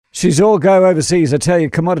She's all go overseas. I tell you,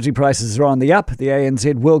 commodity prices are on the up. The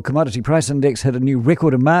ANZ World Commodity Price Index hit a new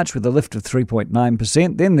record in March with a lift of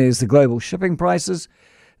 3.9%. Then there's the global shipping prices.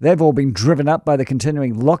 They've all been driven up by the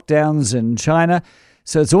continuing lockdowns in China.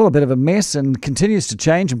 So it's all a bit of a mess and continues to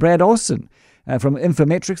change. And Brad Olsen from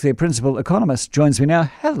Infometrics, their principal economist, joins me now.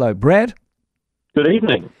 Hello, Brad. Good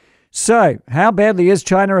evening. So how badly is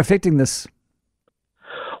China affecting this?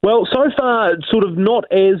 Well, so far, sort of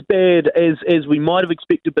not as bad as we might have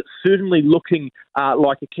expected, but certainly looking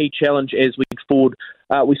like a key challenge as we move forward.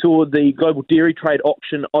 We saw the global dairy trade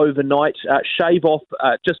auction overnight shave off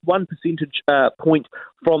just 1 percentage point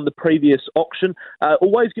from the previous auction.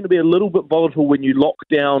 Always going to be a little bit volatile when you lock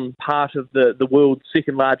down part of the world's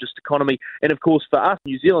second largest economy. And of course, for us,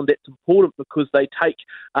 New Zealand, that's important because they take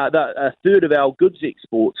a third of our goods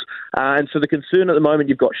exports. And so the concern at the moment,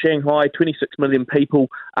 you've got Shanghai, 26 million people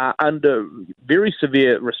under very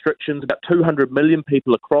severe restrictions, about 200 million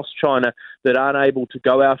people across China that aren't able to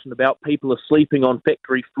go out and about. People are sleeping on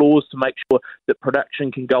factory floors to make sure that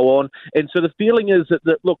production can go on. And so the feeling is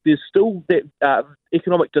that look, there's still that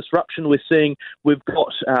economic disruption we're seeing. We've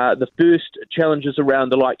got the first challenges around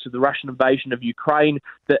the likes of the Russian invasion of Ukraine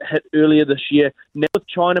that hit earlier this year. Now with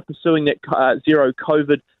China pursuing that zero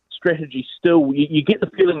COVID strategy still, you get the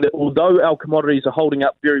feeling that although our commodities are holding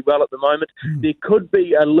up very well at the moment, there could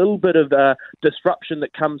be a little bit of disruption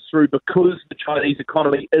that comes through because the Chinese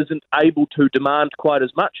economy isn't able to demand quite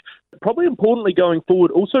as much. Probably importantly going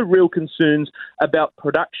forward, also real concerns about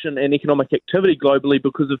production and economic activity globally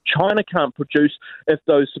because if China can't produce, if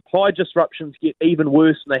those supply disruptions get even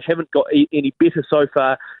worse and they haven't got any better so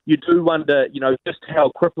far, you do wonder, just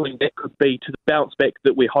how crippling that could be to the bounce back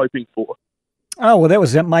that we're hoping for. Oh, well, that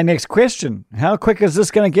was my next question. How quick is this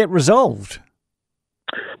going to get resolved?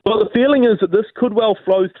 Well, the feeling is that this could well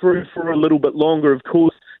flow through for a little bit longer. Of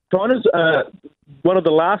course, China's one of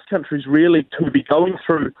the last countries really to be going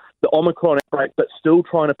through the Omicron outbreak, but still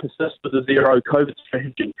trying to persist with the zero COVID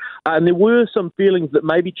strategy. And there were some feelings that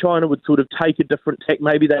maybe China would sort of take a different tack,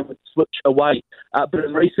 maybe they would switch away. But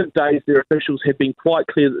in recent days, their officials have been quite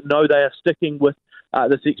clear that no, they are sticking with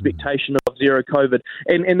this expectation of zero COVID.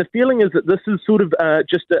 And the feeling is that this is sort of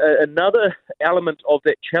just another element of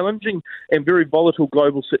that challenging and very volatile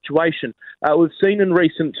global situation. We've seen in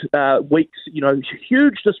recent weeks,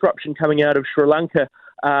 huge disruption coming out of Sri Lanka,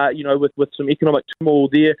 with some economic turmoil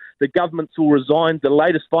there. The government's all resigned. The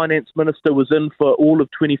latest finance minister was in for all of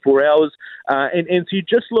 24 hours. And so you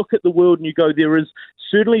just look at the world and you go, there is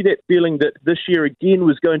certainly that feeling that this year again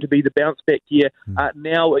was going to be the bounce back year.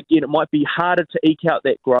 Now, again, it might be harder to eke out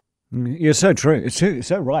that growth. You're so true. It's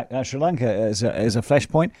so right. Sri Lanka is a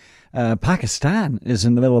flashpoint. Pakistan is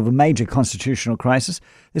in the middle of a major constitutional crisis.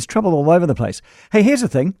 There's trouble all over the place. Hey, here's the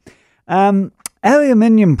thing.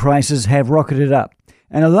 Aluminium prices have rocketed up.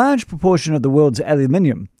 And a large proportion of the world's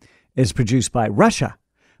aluminium is produced by Russia.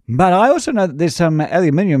 But I also know that there's some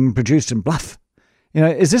aluminium produced in Bluff.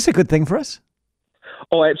 Is this a good thing for us?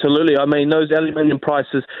 Oh, absolutely. I mean, those aluminium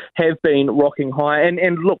prices have been rocking high.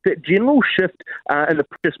 And look, that general shift in the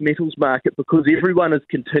precious metals market, because everyone is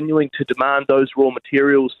continuing to demand those raw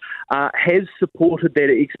materials, has supported that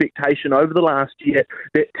expectation over the last year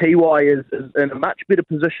that TY is in a much better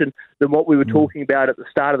position than what we were talking about at the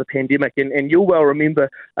start of the pandemic. And you'll well remember,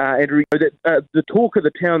 Andrew, that the talk of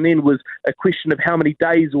the town then was a question of how many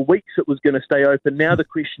days or weeks it was going to stay open. Now the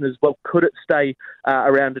question is, well, could it stay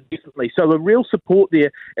around indefinitely? So a real support there,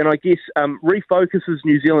 and I guess refocuses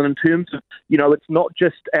New Zealand in terms of, it's not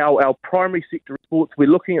just our primary sector exports. We're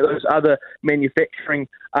looking at those other manufacturing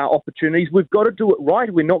opportunities. We've got to do it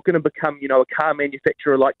right. We're not going to become, a car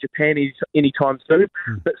manufacturer like Japan anytime soon,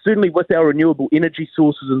 but certainly with our renewable energy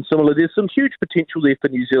sources and similar, there's some huge potential there for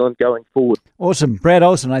New Zealand going forward. Awesome. Brad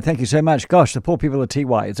Olsen, I thank you so much. Gosh, the poor people of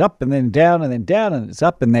TY. It's up and then down and then down, and it's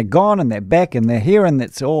up and they're gone and they're back and they're here and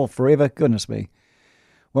it's all forever. Goodness me.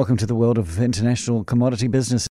 Welcome to the world of international commodity business.